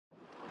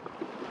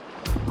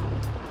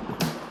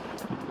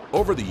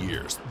Over the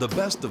years, the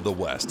Best of the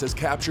West has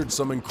captured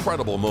some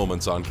incredible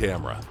moments on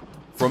camera.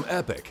 From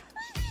epic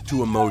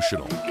to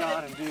emotional. You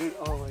got him, dude.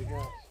 Oh my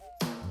gosh.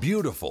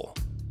 Beautiful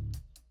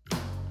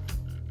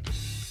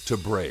to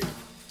brave.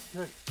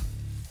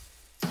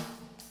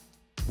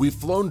 We've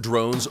flown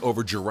drones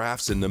over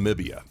giraffes in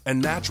Namibia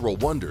and natural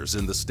wonders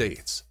in the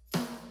States.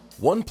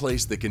 One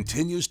place that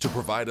continues to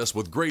provide us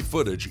with great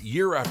footage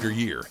year after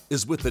year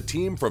is with the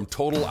team from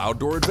Total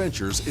Outdoor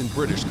Adventures in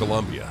British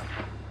Columbia.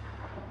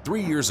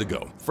 3 years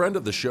ago, friend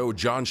of the show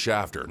John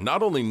Shafter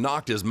not only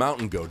knocked his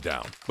mountain goat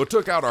down, but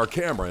took out our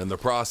camera in the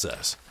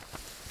process.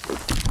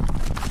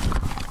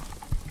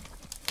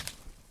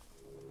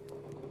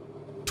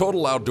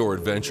 Total Outdoor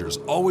Adventures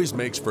always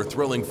makes for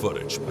thrilling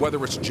footage,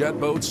 whether it's jet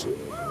boats,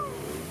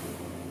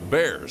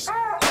 bears,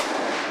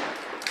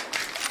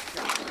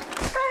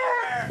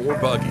 or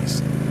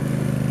buggies.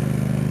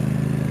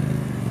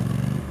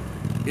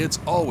 It's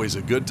always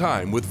a good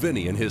time with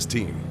Vinny and his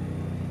team.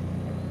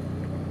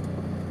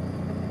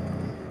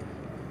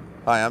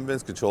 Hi, I'm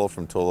Vince Cacciola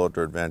from Total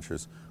Outdoor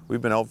Adventures.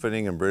 We've been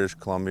outfitting in British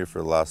Columbia for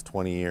the last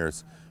 20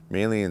 years,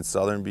 mainly in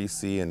southern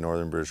BC and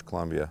northern British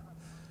Columbia.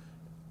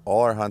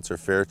 All our hunts are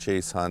fair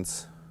chase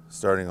hunts,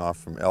 starting off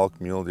from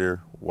elk, mule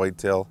deer,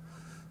 whitetail.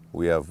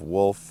 We have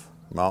wolf,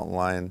 mountain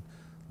lion,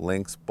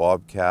 lynx,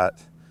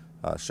 bobcat,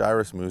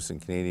 Shiras moose and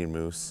Canadian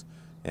moose,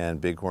 and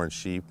bighorn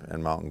sheep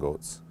and mountain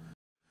goats.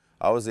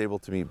 I was able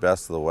to meet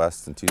Best of the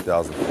West in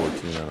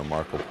 2014 on a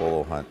Marco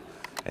Polo hunt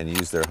and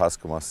used their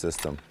Huskama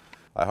system.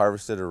 I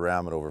harvested a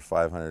ram at over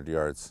 500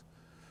 yards.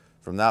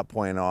 From that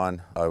point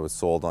on, I was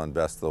sold on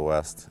Best of the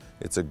West.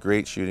 It's a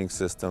great shooting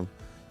system,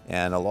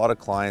 and a lot of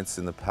clients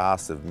in the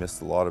past have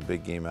missed a lot of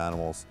big game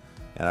animals,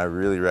 and I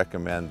really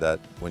recommend that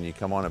when you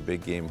come on a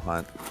big game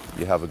hunt,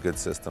 you have a good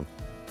system.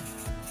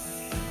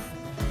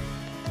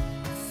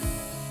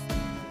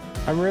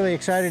 I'm really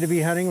excited to be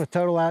hunting with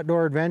Total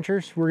Outdoor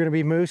Adventures. We're going to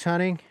be moose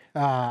hunting.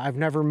 I've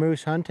never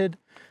moose hunted.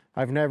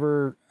 I've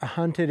never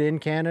hunted in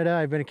Canada.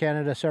 I've been to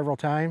Canada several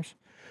times.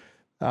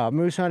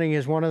 Moose hunting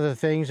is one of the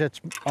things that's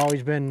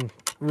always been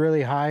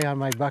really high on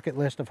my bucket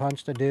list of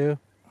hunts to do.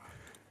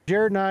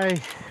 Jared and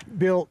I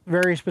built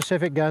very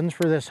specific guns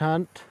for this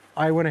hunt.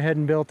 I went ahead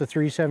and built the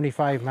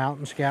 375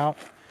 Mountain Scout.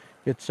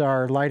 It's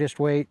our lightest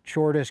weight,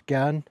 shortest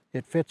gun.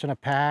 It fits in a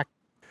pack.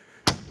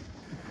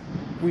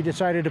 We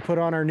decided to put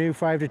on our new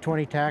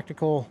 5-20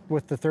 tactical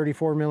with the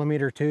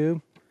 34mm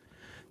tube.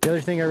 The other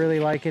thing I really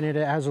like in it,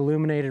 it has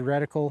illuminated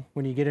reticle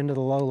when you get into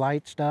the low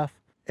light stuff,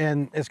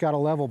 and it's got a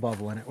level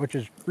bubble in it, which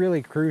is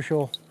really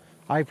crucial.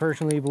 I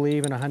personally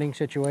believe in a hunting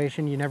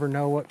situation, you never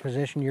know what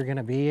position you're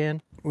gonna be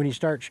in. When you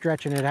start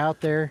stretching it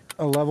out there,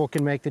 a level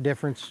can make the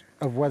difference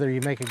of whether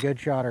you make a good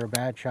shot or a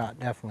bad shot,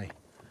 definitely.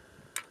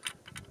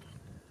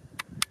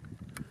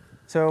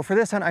 So for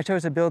this hunt, I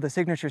chose to build a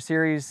signature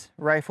series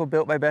rifle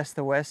built by Best of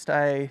the West.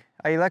 I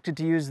elected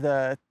to use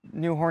the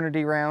new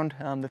Hornady round,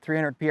 the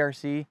 300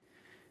 PRC.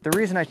 The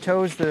reason I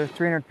chose the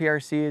 300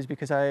 PRC is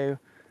because I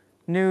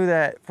knew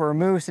that for a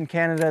moose in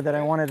Canada that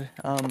I wanted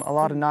a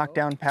lot of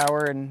knockdown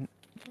power, and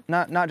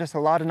not just a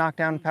lot of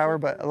knockdown power,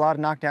 but a lot of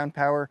knockdown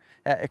power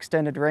at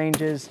extended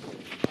ranges,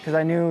 because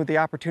I knew the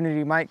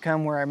opportunity might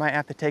come where I might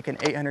have to take an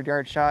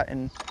 800-yard shot,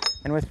 and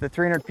with the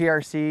 300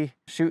 PRC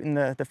shooting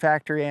the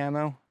factory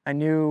ammo, I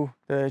knew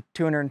the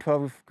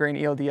 212 grain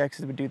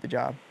ELDXs would do the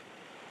job.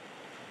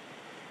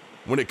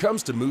 When it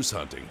comes to moose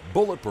hunting,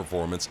 bullet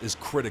performance is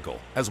critical.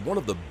 As one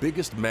of the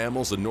biggest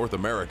mammals in North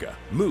America,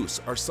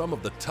 moose are some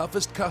of the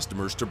toughest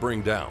customers to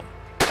bring down.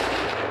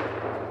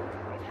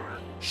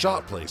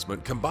 Shot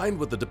placement combined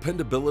with the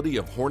dependability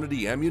of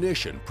Hornady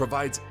ammunition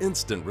provides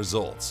instant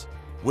results.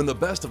 When the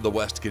Best of the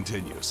West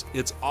continues,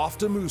 it's off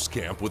to moose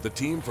camp with the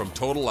team from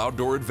Total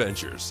Outdoor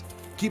Adventures.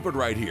 Keep it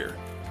right here.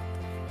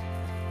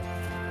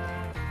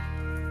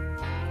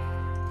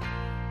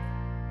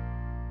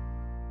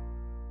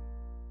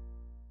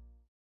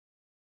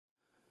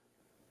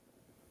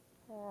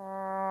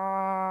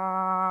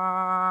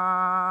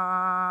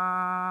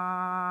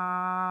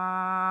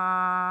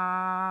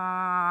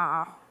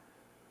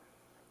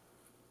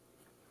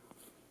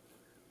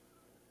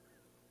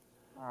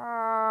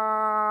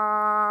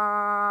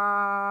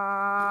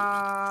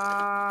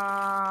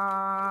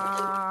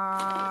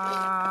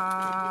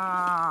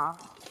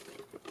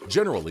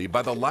 Generally,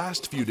 by the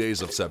last few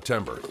days of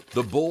September,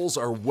 the bulls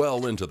are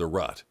well into the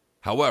rut.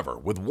 However,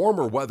 with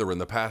warmer weather in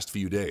the past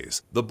few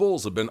days, the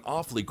bulls have been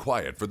awfully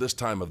quiet for this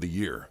time of the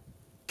year.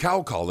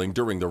 Cow calling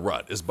during the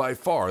rut is by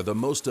far the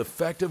most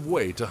effective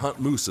way to hunt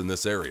moose in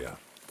this area.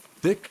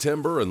 Thick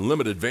timber and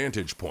limited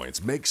vantage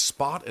points make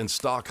spot and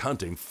stalk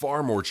hunting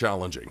far more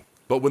challenging.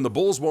 But when the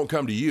bulls won't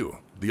come to you,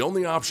 the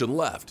only option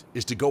left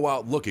is to go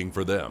out looking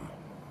for them.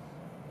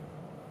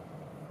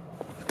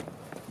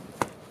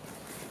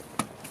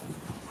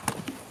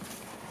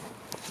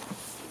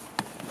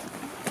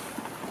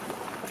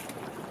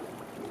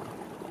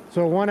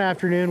 So one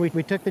afternoon,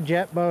 we took the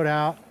jet boat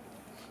out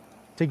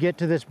to get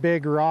to this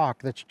big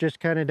rock that's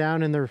just kind of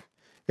down in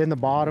the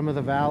bottom of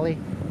the valley.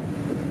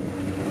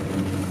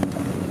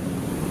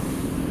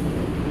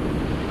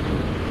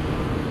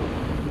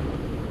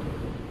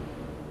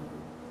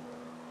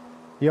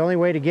 The only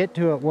way to get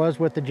to it was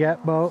with the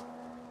jet boat,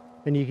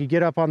 and you could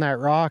get up on that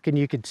rock and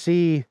you could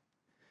see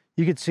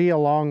a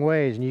long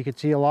ways, and you could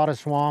see a lot of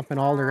swamp in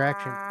all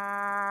directions.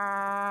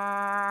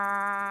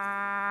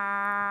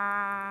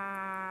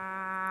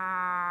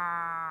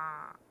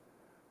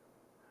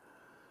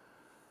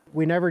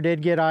 We never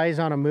did get eyes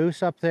on a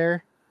moose up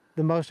there.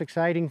 The most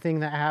exciting thing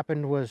that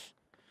happened was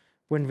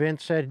when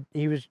Vince said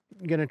he was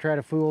gonna try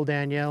to fool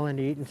Danielle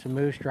into eating some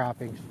moose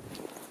droppings.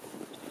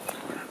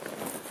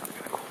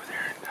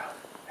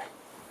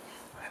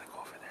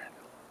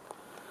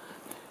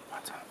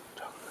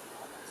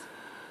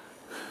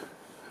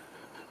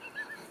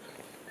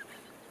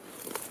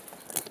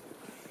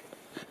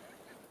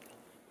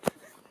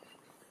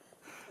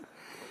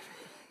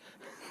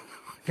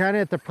 Kind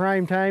of at the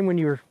prime time when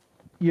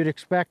you'd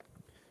expect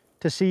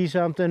to see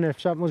something, if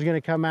something was going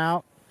to come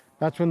out,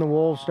 that's when the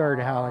wolves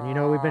started howling. You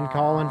know, we've been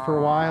calling for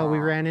a while. We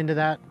ran into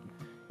that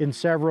in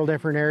several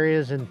different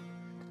areas, and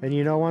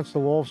you know, once the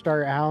wolves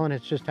start howling,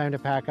 it's just time to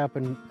pack up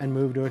and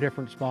move to a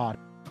different spot.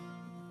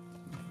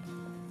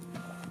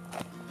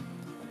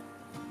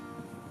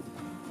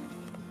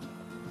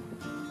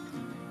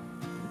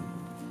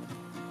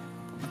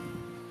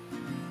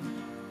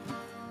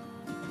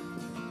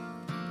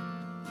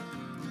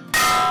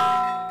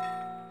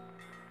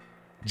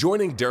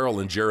 Joining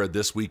Daryl and Jared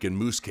this week in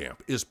Moose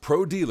Camp is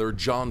pro dealer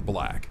John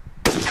Black.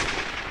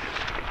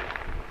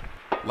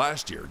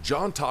 Last year,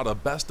 John taught a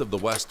Best of the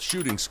West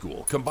shooting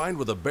school combined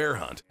with a bear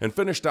hunt and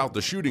finished out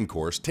the shooting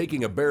course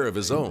taking a bear of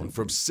his own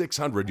from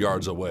 600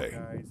 yards away.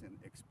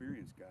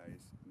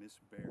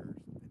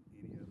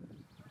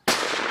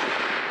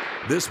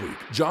 This week,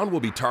 John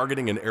will be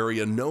targeting an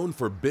area known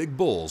for big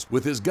bulls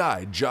with his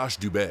guide, Josh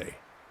Dubé.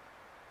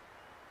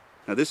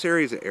 Now this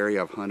area is an area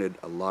I've hunted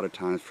a lot of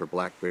times for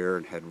black bear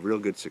and had real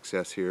good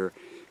success here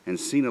and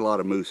seen a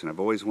lot of moose, and I've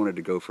always wanted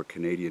to go for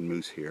Canadian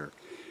moose here.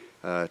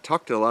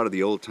 Talked to a lot of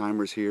the old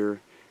timers here,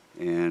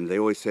 and they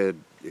always said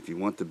if you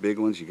want the big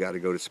ones you got to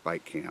go to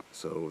Spike Camp,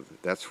 so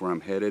that's where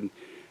I'm headed.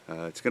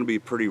 It's going to be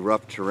pretty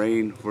rough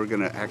terrain. We're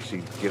going to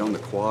actually get on the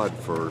quad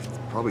for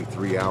probably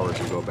 3 hours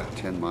and go about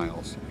 10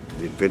 miles.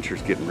 The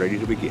adventure's getting ready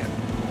to begin.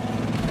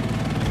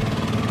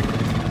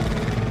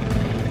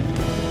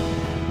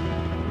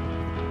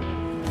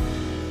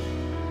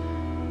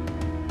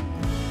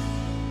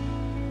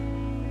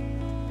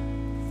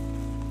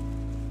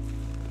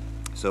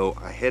 So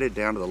I headed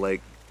down to the lake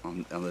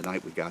on the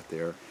night we got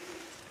there.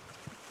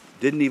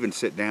 Didn't even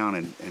sit down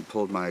and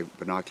pulled my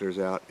binoculars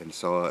out and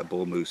saw a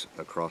bull moose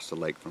across the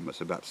lake from us,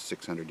 about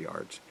 600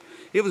 yards.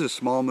 It was a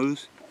small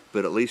moose,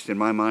 but at least in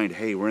my mind,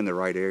 hey, we're in the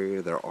right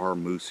area, there are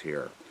moose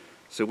here.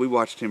 So we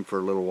watched him for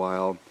a little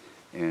while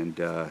and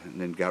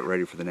then got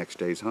ready for the next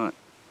day's hunt.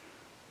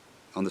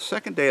 On the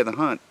second day of the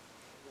hunt,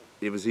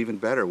 it was even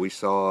better. We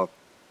saw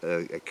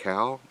a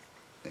cow,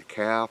 a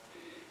calf,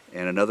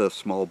 and another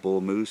small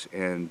bull moose,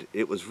 and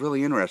it was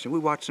really interesting. We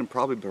watched them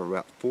probably for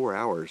about 4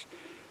 hours.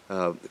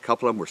 A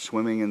couple of them were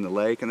swimming in the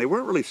lake, and they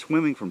weren't really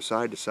swimming from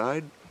side to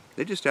side.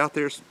 They just out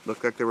there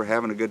looked like they were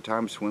having a good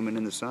time swimming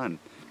in the sun.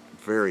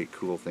 Very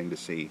cool thing to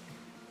see.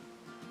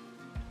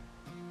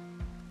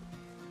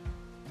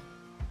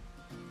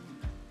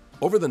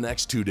 Over the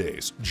next 2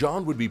 days,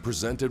 John would be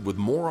presented with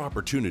more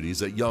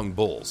opportunities at young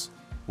bulls.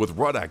 With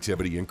rut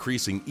activity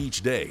increasing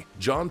each day,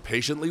 John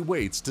patiently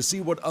waits to see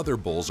what other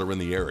bulls are in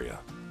the area.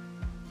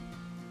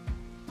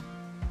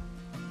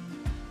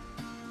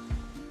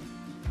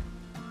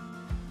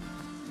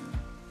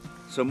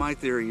 So my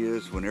theory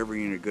is whenever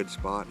you're in a good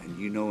spot and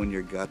you know in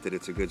your gut that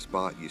it's a good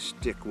spot, you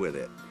stick with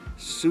it.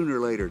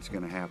 Sooner or later it's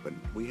going to happen.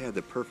 We had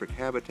the perfect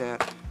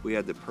habitat, we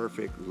had the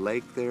perfect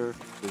lake there,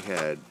 we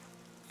had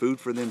food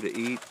for them to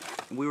eat,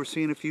 and we were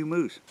seeing a few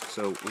moose.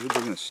 So we were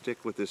going to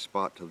stick with this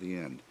spot till the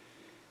end.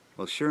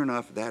 Well, sure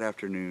enough, that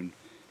afternoon,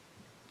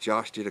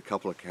 Josh did a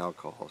couple of cow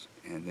calls,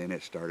 and then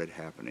it started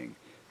happening.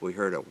 We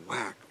heard a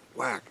whack,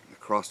 whack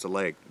across the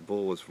lake. The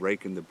bull was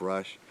raking the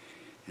brush,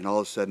 and all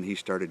of a sudden he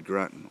started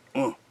grunting.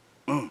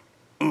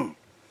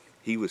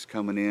 He was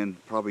coming in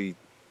probably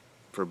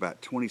for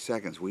about 20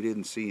 seconds. We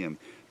didn't see him,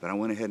 but I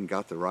went ahead and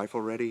got the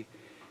rifle ready,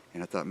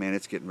 and I thought, man,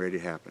 it's getting ready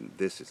to happen.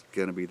 This is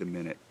gonna be the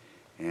minute.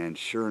 And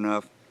sure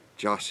enough,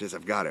 Josh says,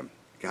 I've got him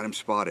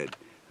spotted.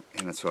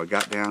 And so I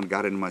got down,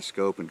 got into my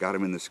scope and got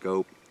him in the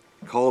scope,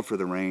 called for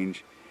the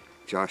range.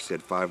 Josh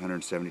said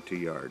 572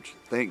 yards.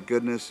 Thank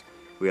goodness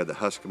we had the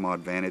Huskama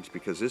advantage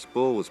because this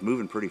bull was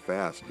moving pretty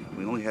fast.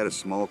 We only had a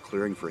small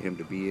clearing for him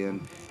to be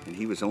in, and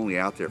he was only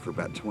out there for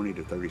about 20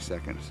 to 30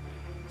 seconds.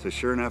 So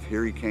sure enough,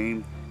 here he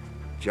came.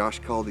 Josh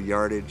called the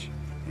yardage,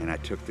 and I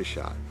took the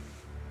shot.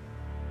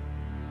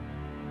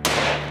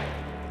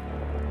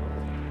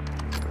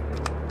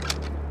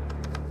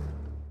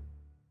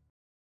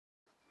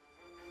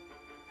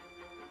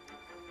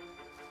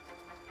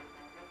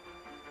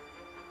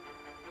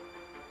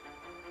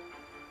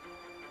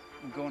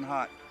 I'm going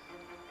hot.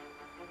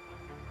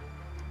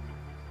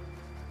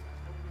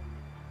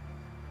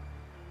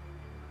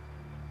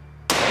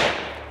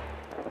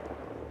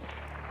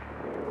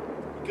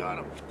 Got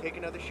him. Take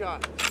another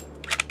shot.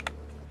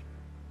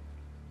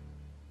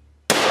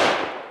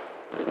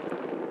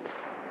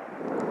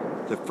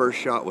 The first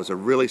shot was a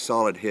really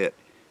solid hit.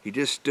 He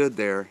just stood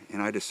there, and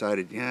I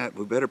decided, yeah,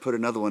 we better put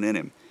another one in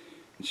him.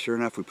 And sure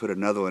enough, we put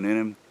another one in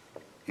him,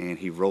 and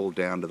he rolled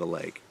down to the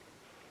lake.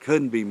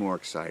 Couldn't be more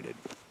excited.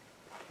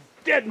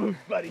 Dead moose,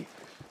 buddy.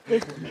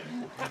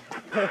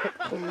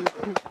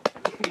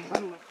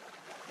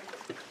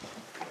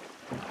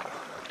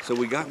 So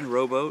we got in a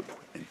rowboat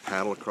and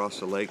paddled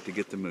across the lake to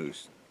get the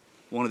moose.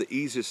 One of the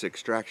easiest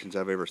extractions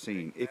I've ever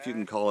seen, if you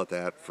can call it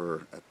that,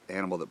 for an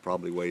animal that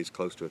probably weighs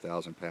close to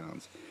 1,000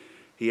 pounds.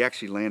 He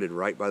actually landed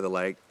right by the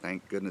lake.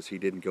 Thank goodness he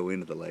didn't go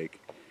into the lake.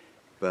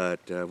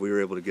 But we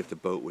were able to get the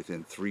boat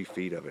within 3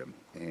 feet of him.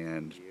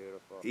 And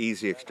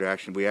easy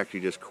extraction. We actually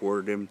just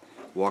quartered him,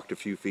 walked a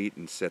few feet,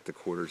 and set the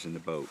quarters in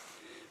the boat.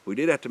 We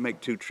did have to make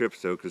 2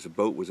 trips though, because the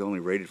boat was only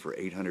rated for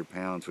 800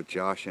 pounds with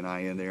Josh and I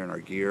in there and our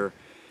gear.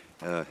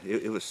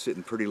 It was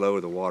sitting pretty low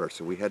in the water,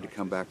 so we had to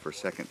come back for a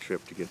second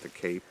trip to get the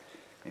cape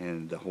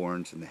and the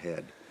horns and the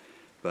head.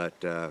 But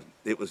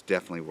it was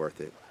definitely worth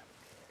it.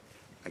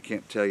 I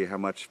can't tell you how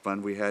much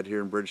fun we had here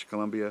in British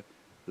Columbia.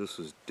 This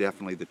was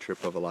definitely the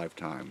trip of a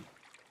lifetime.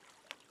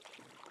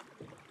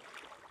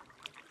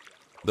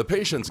 The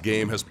patience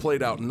game has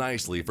played out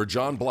nicely for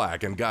John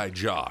Black and guide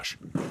Josh.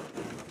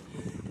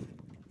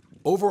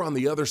 Over on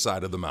the other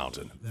side of the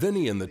mountain,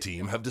 Vinny and the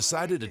team have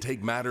decided to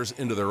take matters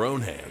into their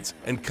own hands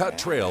and cut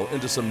trail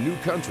into some new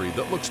country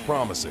that looks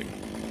promising.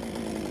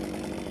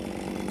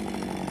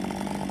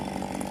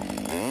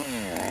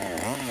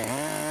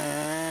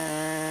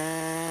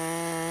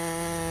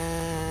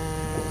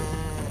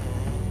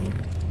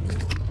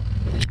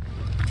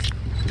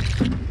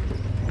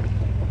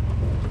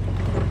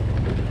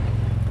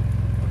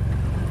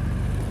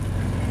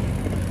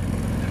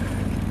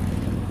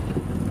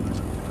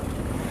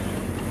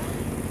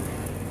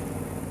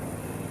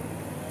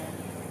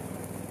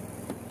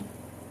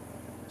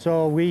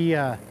 So we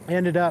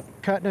ended up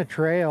cutting a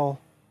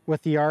trail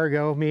with the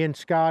Argo. Me and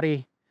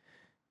Scotty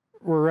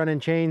were running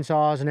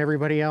chainsaws, and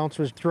everybody else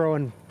was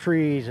throwing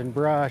trees and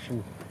brush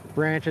and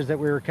branches that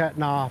we were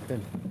cutting off.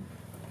 And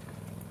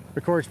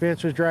of course,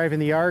 Vince was driving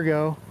the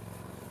Argo,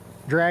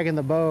 dragging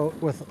the boat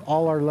with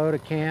all our load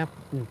of camp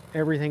and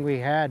everything we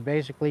had,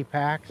 basically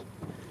packs.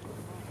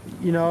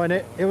 You know, and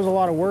it was a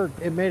lot of work.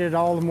 It made it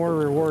all the more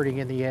rewarding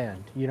in the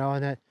end, you know,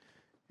 and that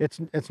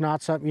it's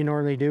not something you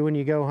normally do when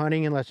you go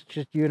hunting, unless it's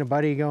just you and a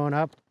buddy going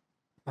up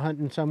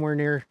hunting somewhere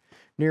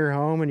near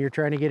home and you're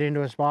trying to get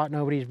into a spot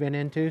nobody's been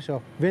into.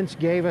 So Vince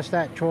gave us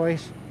that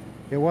choice.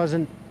 It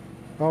wasn't,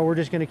 oh, we're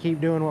just going to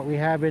keep doing what we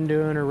have been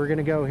doing, or we're going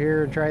to go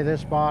here and try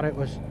this spot. It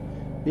was,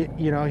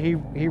 you know, he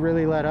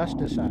really let us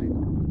decide.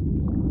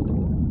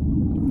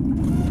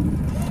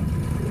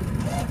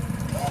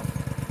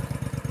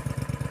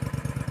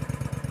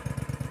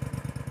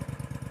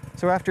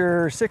 So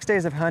after 6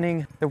 days of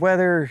hunting, the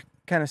weather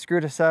kind of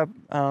screwed us up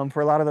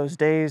for a lot of those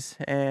days,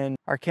 and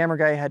our camera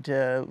guy had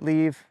to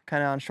leave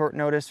kind of on short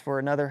notice for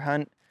another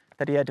hunt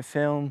that he had to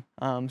film.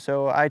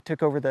 So I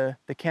took over the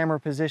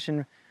camera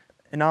position.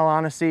 In all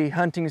honesty,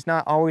 hunting is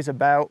not always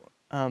about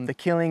the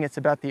killing. It's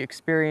about the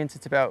experience.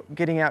 It's about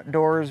getting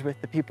outdoors with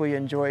the people you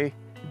enjoy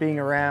being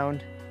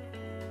around.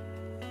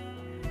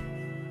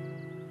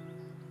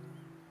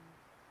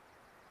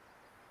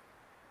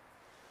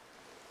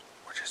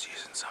 We're just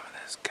using some of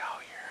this cow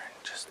urine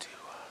just to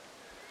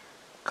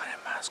kind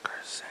of mask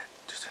our scent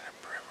just in a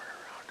perimeter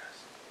around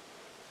us.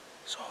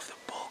 So if the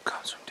bull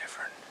comes from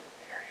different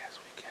areas,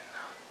 we can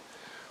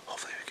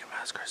hopefully we can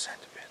mask our scent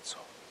a bit. So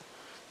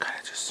kind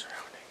of just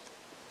surrounding.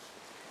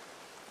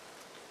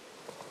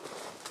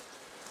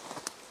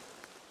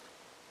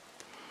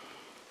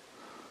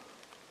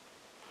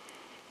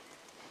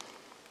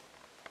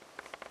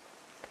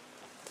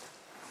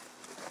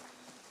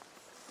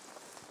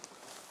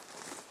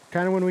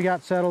 Kind of when we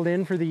got settled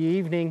in for the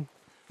evening,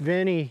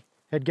 Vinny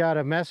had got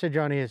a message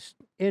on his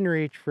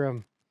inReach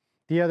from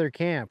the other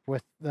camp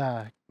with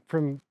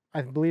from,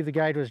 I believe the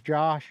guide was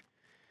Josh.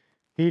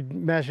 He'd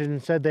messaged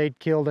and said they'd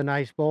killed a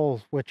nice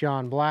bull with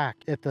John Black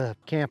at the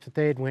camp that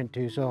they'd went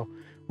to. So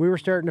we were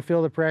starting to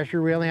feel the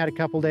pressure. We only had a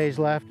couple days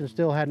left and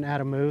still hadn't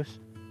had a moose.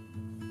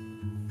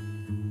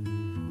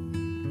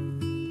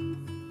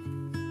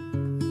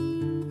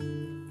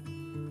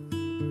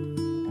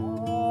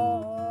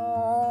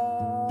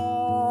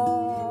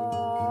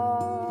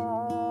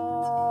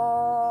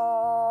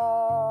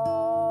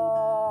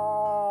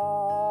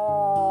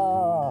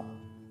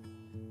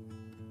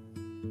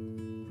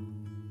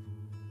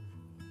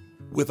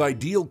 With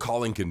ideal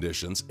calling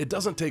conditions, it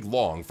doesn't take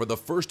long for the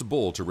first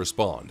bull to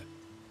respond.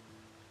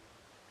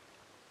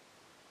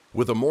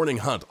 With a morning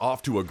hunt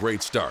off to a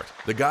great start,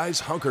 the guys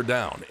hunker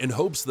down in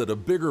hopes that a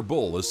bigger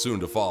bull is soon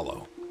to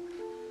follow.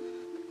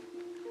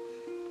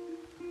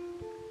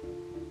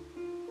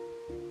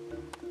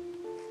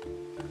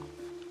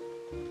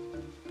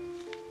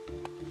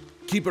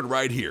 Keep it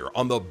right here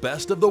on the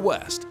Best of the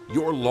West,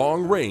 your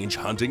long-range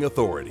hunting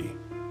authority.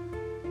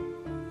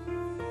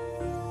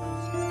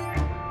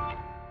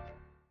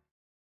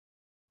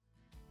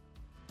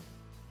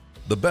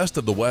 The Best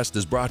of the West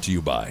is brought to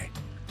you by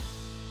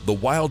the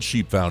Wild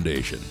Sheep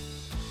Foundation,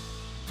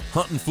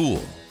 Hunt and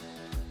Fool,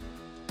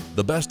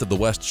 The Best of the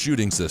West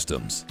shooting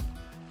systems,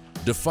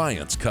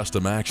 Defiance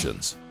custom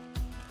actions,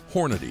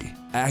 Hornady,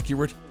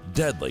 accurate,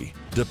 deadly,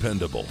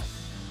 dependable,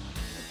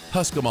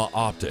 Huskama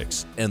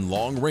Optics, and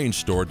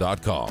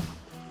LongRangeStore.com.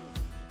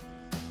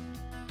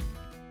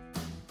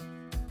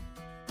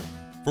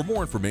 For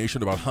more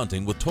information about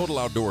hunting with Total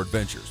Outdoor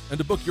Adventures and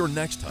to book your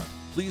next hunt,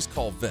 please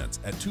call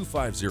Vince at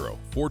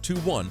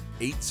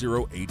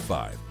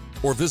 250-421-8085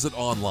 or visit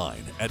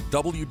online at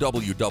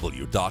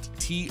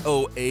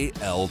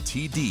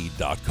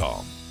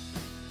www.toaltd.com.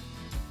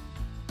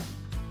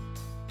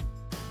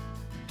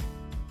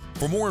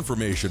 For more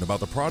information about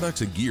the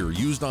products and gear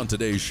used on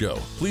today's show,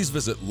 please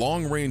visit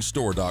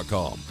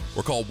LongRangeStore.com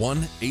or call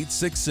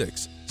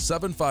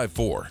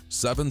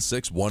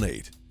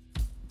 1-866-754-7618.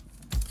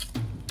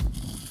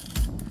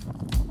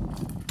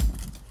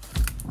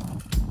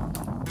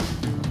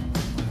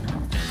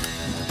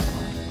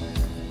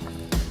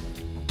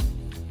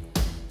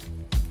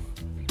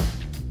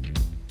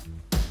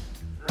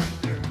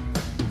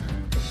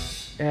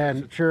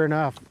 And sure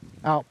enough,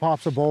 out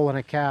pops a bull and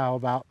a cow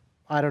about,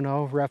 I don't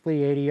know,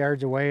 roughly 80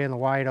 yards away in the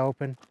wide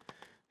open.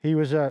 He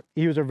was a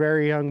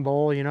very young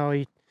bull, you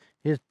know,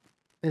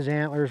 his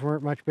antlers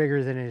weren't much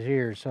bigger than his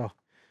ears. So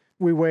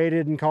we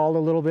waited and called a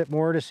little bit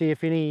more to see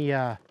if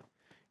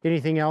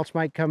anything else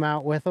might come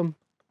out with him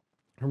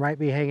or might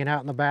be hanging out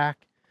in the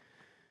back.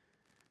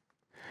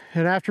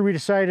 And after we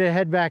decided to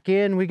head back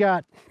in, we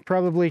got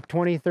probably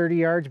 20, 30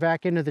 yards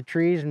back into the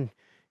trees, and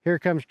here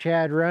comes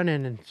Chad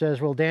running and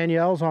says, well,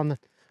 Danielle's on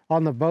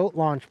the boat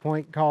launch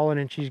point calling,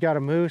 and she's got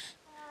a moose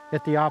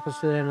at the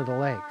opposite end of the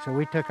lake. So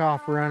we took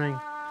off running.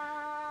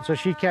 So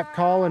she kept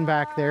calling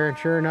back there, and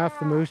sure enough,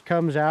 the moose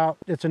comes out.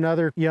 It's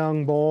another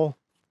young bull.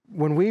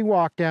 When we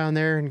walked down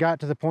there and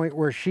got to the point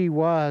where she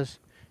was,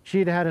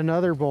 she'd had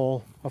another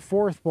bull, a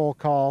fourth bull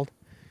called,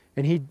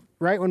 and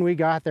right when we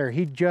got there,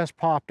 he just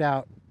popped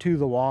out to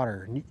the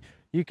water. And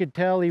you could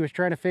tell he was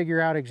trying to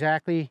figure out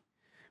exactly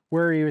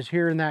where he was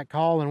hearing that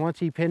call, and once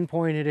he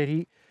pinpointed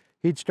it,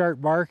 he'd start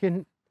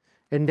barking,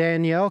 and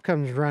Danielle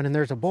comes running,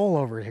 there's a bull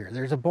over here,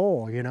 there's a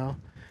bull, you know.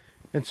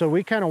 And so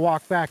we kind of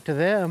walked back to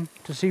them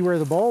to see where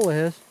the bull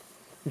is,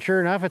 and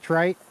sure enough, it's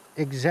right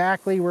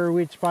exactly where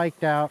we'd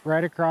spiked out,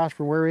 right across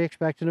from where we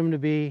expected him to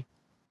be.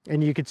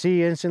 And you could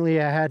see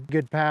instantly I had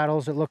good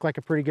paddles. It looked like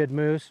a pretty good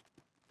moose.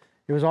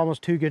 It was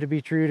almost too good to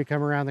be true to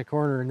come around the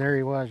corner, and there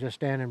he was, just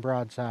standing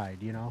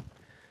broadside, you know.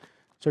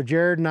 So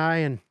Jared and I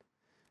and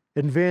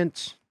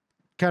Vince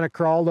kind of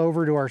crawled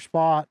over to our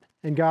spot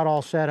and got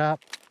all set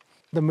up.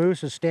 The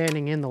moose is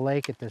standing in the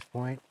lake at this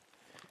point.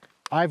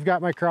 I've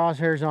got my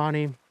crosshairs on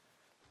him.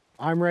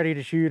 I'm ready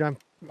to shoot. I'm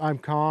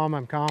calm,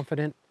 I'm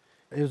confident.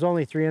 It was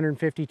only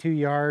 352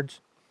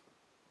 yards.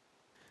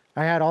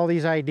 I had all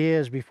these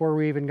ideas before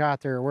we even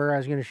got there where I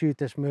was gonna shoot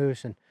this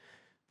moose, and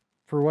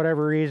for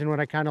whatever reason, when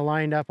I kind of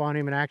lined up on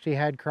him and actually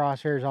had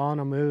crosshairs on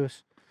a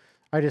moose,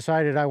 I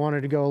decided I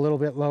wanted to go a little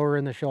bit lower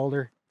in the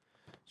shoulder,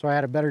 so I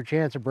had a better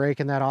chance of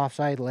breaking that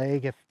offside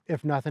leg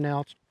if nothing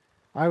else.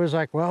 I was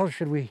like, well,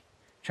 should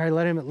I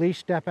let him at least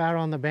step out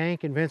on the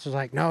bank? And Vince was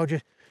like, no,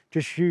 just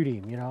shoot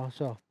him, you know.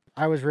 So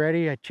I was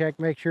ready. I checked,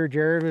 make sure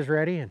Jared was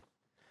ready, and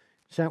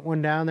sent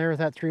one down there with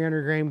that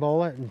 300 grain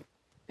bullet, and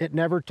it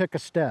never took a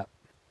step.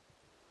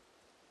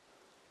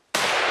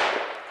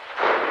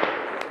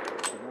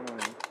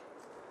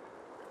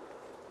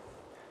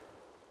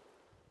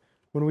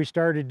 When we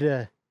started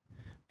to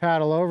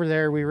paddle over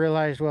there, we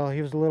realized, well,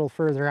 he was a little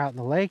further out in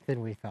the lake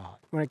than we thought.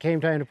 When it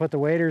came time to put the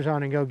waders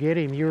on and go get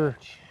him, you're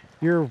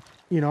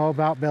you know,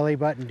 about belly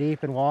button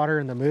deep in water,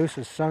 and the moose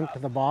is sunk to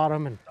the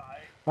bottom, and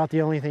about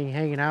the only thing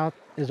hanging out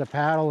is a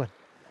paddle, and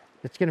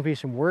it's gonna be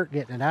some work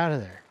getting it out of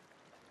there.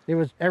 It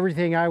was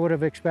everything I would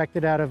have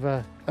expected out of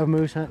a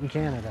moose hunt in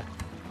Canada.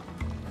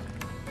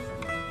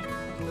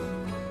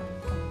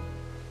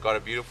 Got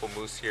a beautiful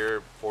moose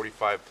here,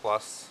 45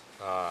 plus.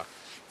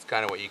 It's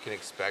kind of what you can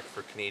expect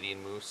for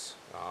Canadian moose.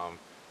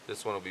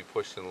 This one will be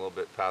pushing a little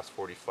bit past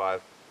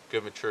 45.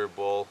 Good mature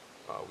bull.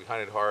 We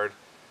hunted hard.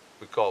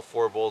 We called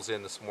 4 bulls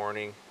in this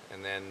morning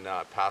and then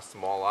passed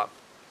them all up.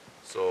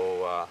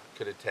 So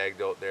could have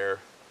tagged out there.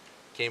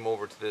 Came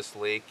over to this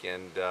lake,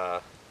 and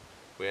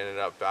we ended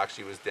up,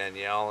 actually it was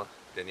Danielle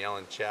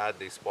and Chad,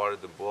 they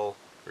spotted the bull.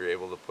 We were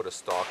able to put a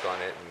stalk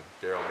on it, and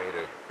Daryl made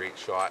a great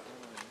shot.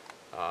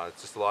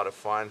 It's just a lot of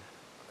fun.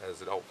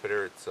 As an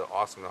outfitter, it's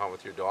awesome to hunt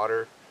with your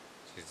daughter.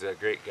 She's a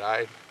great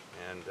guide,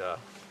 and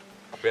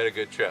we had a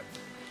good trip.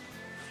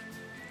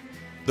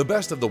 The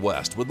Best of the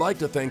West would like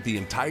to thank the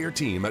entire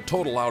team at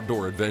Total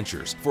Outdoor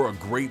Adventures for a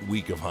great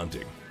week of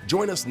hunting.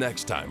 Join us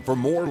next time for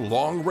more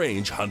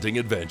long-range hunting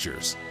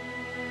adventures.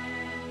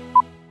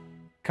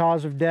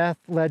 Cause of death,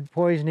 lead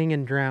poisoning,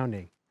 and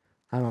drowning.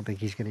 I don't think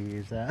he's going to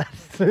use that.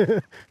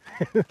 I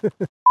want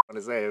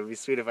to say, it would be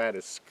sweet if I had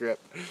a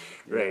script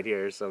right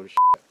here or some shit.